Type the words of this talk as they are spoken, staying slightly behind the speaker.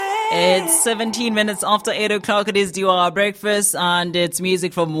It's 17 minutes after 8 o'clock. It is Do Our Breakfast, and it's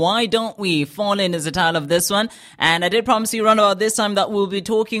music from Why Don't We? Fall In is the title of this one. And I did promise you around about this time that we'll be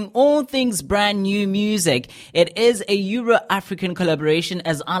talking all things brand new music. It is a Euro-African collaboration,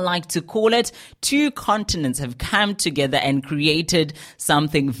 as I like to call it. Two continents have come together and created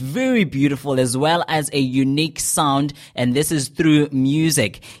something very beautiful as well as a unique sound, and this is through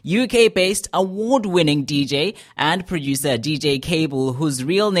music. UK-based award-winning DJ and producer DJ Cable, whose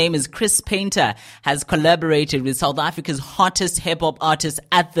real name is Chris Painter, has collaborated with South Africa's hottest hip-hop artist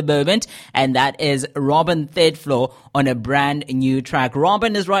at the moment, and that is Robin Third Floor on a brand new track.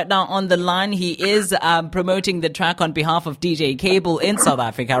 Robin is right now on the line. He is promoting the track on behalf of DJ Cable in South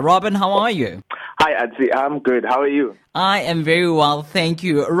Africa. Robin, how are you? Hi, Adzi. I'm good. How are you? I am very well, thank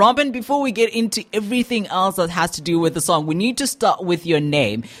you. Robin, before we get into everything else that has to do with the song, we need to start with your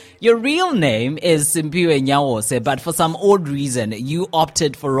name. Your real name is Simpiwe Nyawose, but for some odd reason, you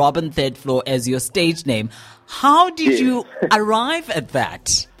opted for Robin Third Floor as your stage name. How did you arrive at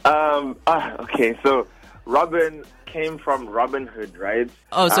that? Okay, so Robin came from Robin Hood, right?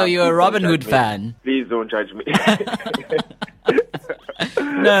 Oh, so you're a Robin Hood fan? Please don't judge me.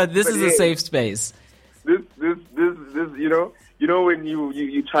 No, this is a safe space. This, you know, when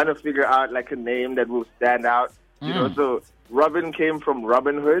you trying to figure out like a name that will stand out, you know, so Robin came from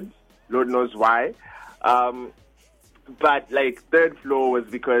Robin Hood, Lord knows why. But like Third Floor was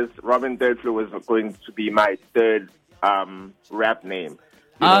because Robin Third Floor was going to be my third rap name.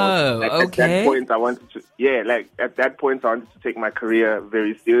 You know, okay. At that point, I wanted to take my career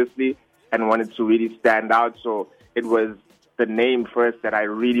very seriously and wanted to really stand out. So it was the name first that I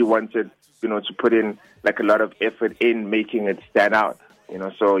really wanted, you know, to put in like a lot of effort in making it stand out. You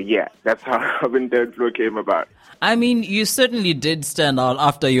know, so yeah, that's how Robin Third Floor came about. I mean, you certainly did stand out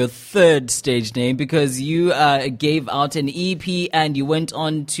after your third stage name because you gave out an EP and you went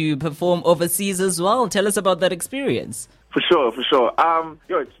on to perform overseas as well. Tell us about that experience. For sure.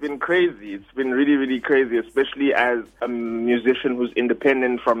 It's been crazy. It's been really, really crazy, especially as a musician who's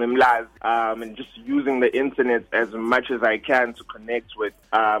independent from Imlaz, and just using the internet as much as I can to connect with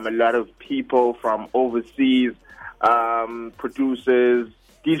a lot of people from overseas, producers,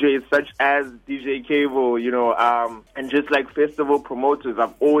 DJs such as DJ Cable, you know, and just like festival promoters.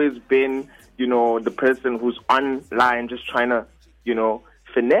 I've always been, you know, the person who's online just trying to, you know,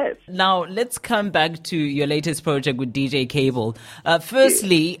 finesse. Now, let's come back to your latest project with DJ Cable.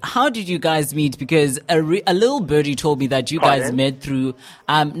 Firstly, how did you guys meet? Because a little birdie told me that you guys met through...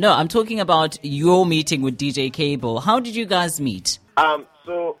 no, I'm talking about your meeting with DJ Cable. How did you guys meet?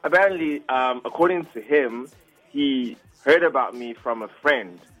 So, apparently, according to him, he heard about me from a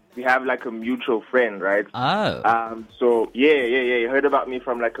friend. We have like a mutual friend, right? Oh. So, yeah. He heard about me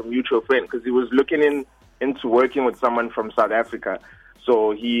from like a mutual friend because he was looking into working with someone from South Africa.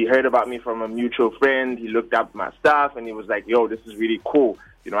 So he heard about me from a mutual friend. He looked up my stuff and he was like, yo, this is really cool.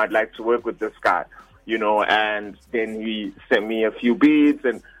 You know, I'd like to work with this guy, you know, and then he sent me a few beats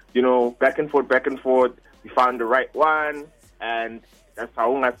and, you know, back and forth. We found the right one and that's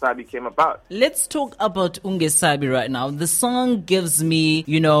how Ungesabi came about. Let's talk about Ungesabi right now. The song gives me,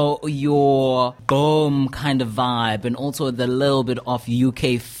 you know, your boom kind of vibe and also the little bit of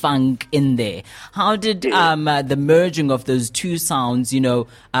UK funk in there. How did the merging of those two sounds, you know,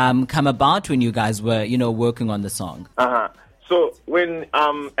 come about when you guys were, you know, working on the song? So when,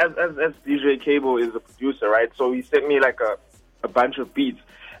 as DJ Cable is a producer, right? So he sent me like a bunch of beats.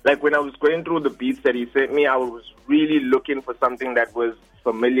 Like when I was going through the beats that he sent me, I was really looking for something that was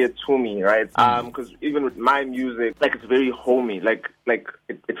familiar to me, right? Because even with my music, like it's very homey, like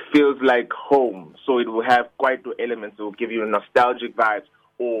it feels like home. So it will have quite the elements. It will give you a nostalgic vibes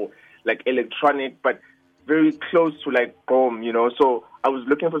or like electronic, but very close to like home, you know? So I was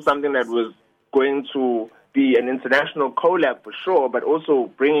looking for something that was going to be an international collab for sure, but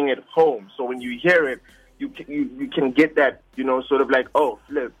also bringing it home. So when you hear it, you can get that, you know, sort of like, oh,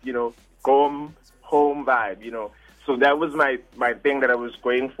 flip, you know, home vibe, you know. So that was my thing that I was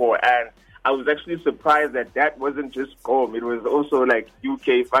going for. And I was actually surprised that wasn't just home. It was also like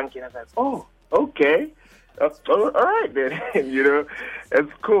UK funky. And I was like, oh, okay. All right, then. You know,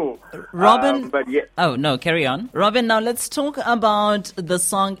 that's cool. Robin? But yeah. Oh, no, carry on. Robin, now let's talk about the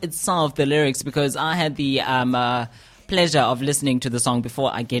song itself, the lyrics, because I had the... pleasure of listening to the song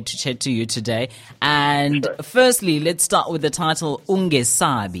before I get to chat to you today. And firstly, let's start with the title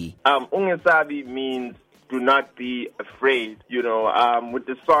Ungesabi. Ungesabi means do not be afraid. You know, with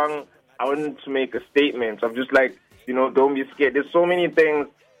the song, I wanted to make a statement of just like, you know, don't be scared. There's so many things.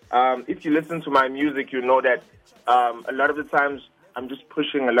 If you listen to my music, you know that a lot of the times I'm just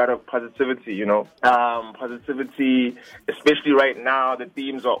pushing a lot of positivity, you know. Positivity, especially right now, the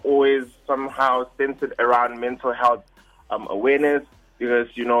themes are always somehow centered around mental health awareness, because,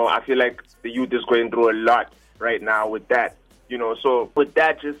 you know, I feel like the youth is going through a lot right now with that, you know. So with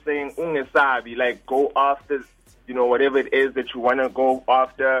that, just saying, ungesabi, like, go after, you know, whatever it is that you want to go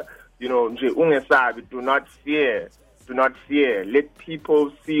after, you know, ungesabi, do not fear. Do not fear. Let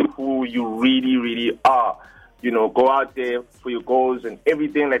people see who you really, really are. You know, go out there for your goals and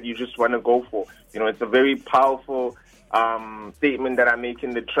everything that you just want to go for. You know, it's a very powerful statement that I make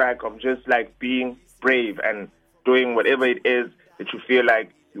in the track of just like being brave and doing whatever it is that you feel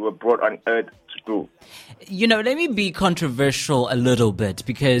like you were brought on earth to do. You know, let me be controversial a little bit,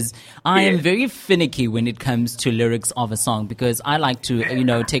 because I am very finicky when it comes to lyrics of a song, because I like to, you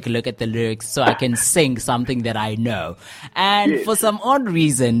know, take a look at the lyrics so I can sing something that I know. And for some odd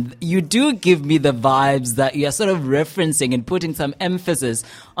reason, you do give me the vibes that you're sort of referencing and putting some emphasis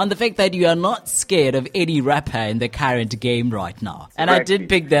on the fact that you are not scared of any rapper in the current game right now. And I did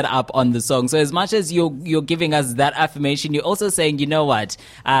pick that up on the song. So as much as you're giving us that affirmation, you're also saying, you know what,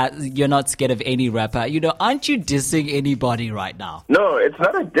 you're not scared of any rapper. You know, aren't you dissing anybody right now? No, it's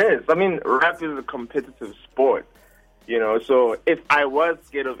not a diss. I mean, rap is a competitive sport, you know. So if I was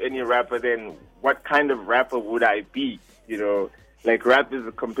scared of any rapper, then what kind of rapper would I be? You know, like, rap is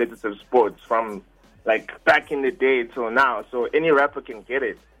a competitive sport from like back in the day till now. So any rapper can get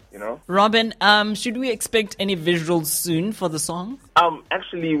it, you know. Robin, should we expect any visuals soon for the song?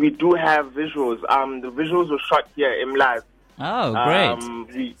 Actually, we do have visuals. The visuals were shot here in Mlazi. Oh, great.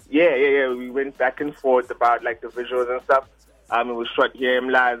 We went back and forth about like the visuals and stuff. It was shot here in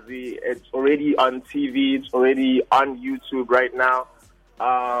Mlazi. It's already on TV. It's already on YouTube right now.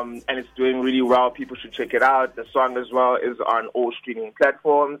 And it's doing really well. People should check it out. The song as well is on all streaming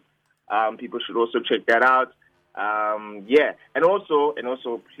platforms. People should also check that out. And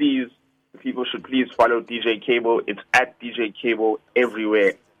also please, people should please follow DJ Cable. It's at DJ Cable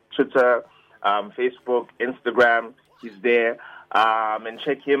everywhere. Twitter, Facebook, Instagram. He's there. And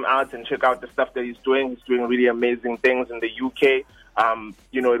check him out and check out the stuff that he's doing. He's doing really amazing things in the UK.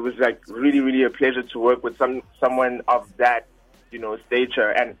 You know, it was like really, really a pleasure to work with someone of that, you know, stature.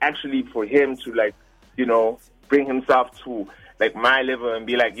 And actually for him to, like, you know, bring himself to like my level and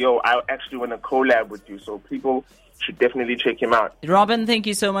be like, yo, I actually want to collab with you. So people should definitely check him out. Robin, thank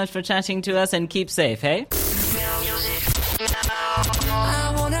you so much for chatting to us, and keep safe, hey?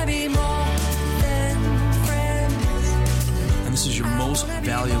 I wanna be more than friends. And this is your most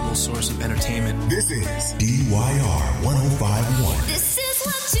valuable source of entertainment. This is DYR 105.1. This is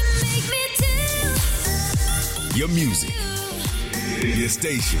what you make me do. Your music. Your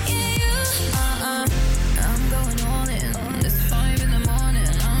station. I'm going all in. It's 5 in the morning.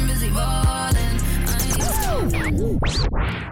 I'm busy balling. I need